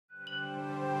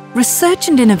Research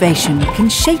and innovation can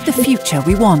shape the future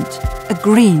we want, a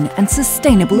green and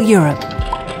sustainable Europe.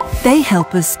 They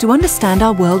help us to understand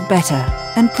our world better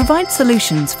and provide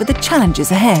solutions for the challenges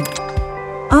ahead.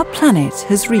 Our planet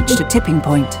has reached a tipping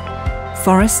point.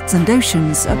 Forests and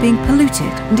oceans are being polluted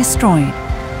and destroyed.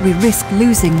 We risk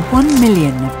losing 1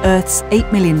 million of Earth's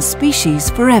 8 million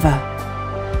species forever.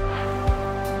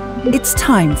 It's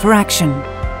time for action.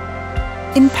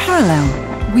 In parallel,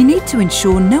 we need to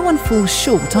ensure no one falls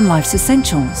short on life's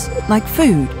essentials, like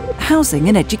food, housing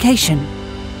and education.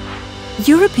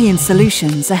 European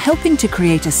solutions are helping to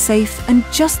create a safe and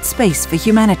just space for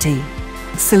humanity.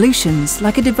 Solutions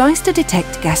like a device to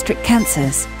detect gastric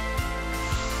cancers,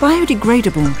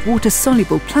 biodegradable,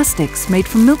 water-soluble plastics made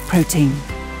from milk protein,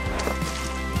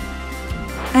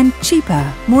 and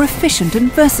cheaper, more efficient and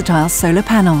versatile solar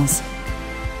panels.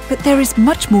 But there is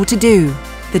much more to do.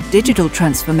 The digital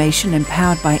transformation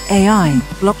empowered by AI,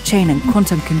 blockchain and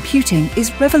quantum computing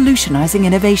is revolutionizing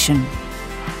innovation.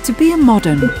 To be a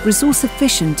modern,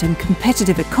 resource-efficient and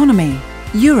competitive economy,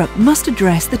 Europe must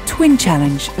address the twin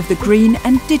challenge of the green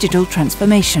and digital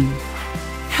transformation.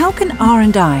 How can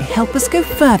R&I help us go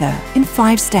further in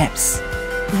 5 steps?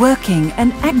 Working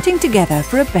and acting together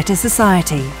for a better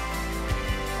society.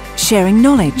 Sharing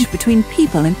knowledge between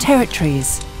people and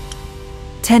territories.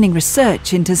 Turning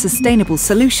research into sustainable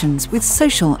solutions with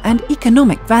social and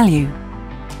economic value.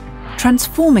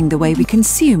 Transforming the way we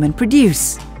consume and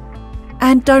produce.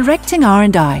 And directing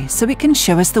R&I so it can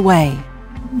show us the way.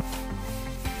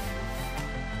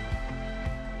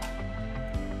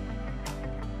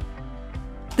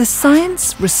 The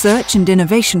Science, Research and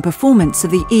Innovation Performance of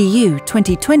the EU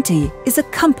 2020 is a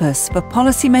compass for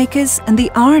policymakers and the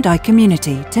R&I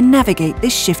community to navigate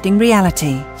this shifting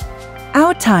reality.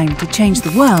 Our time to change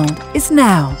the world is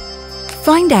now.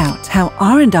 Find out how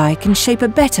R&I can shape a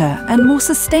better and more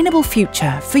sustainable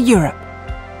future for Europe.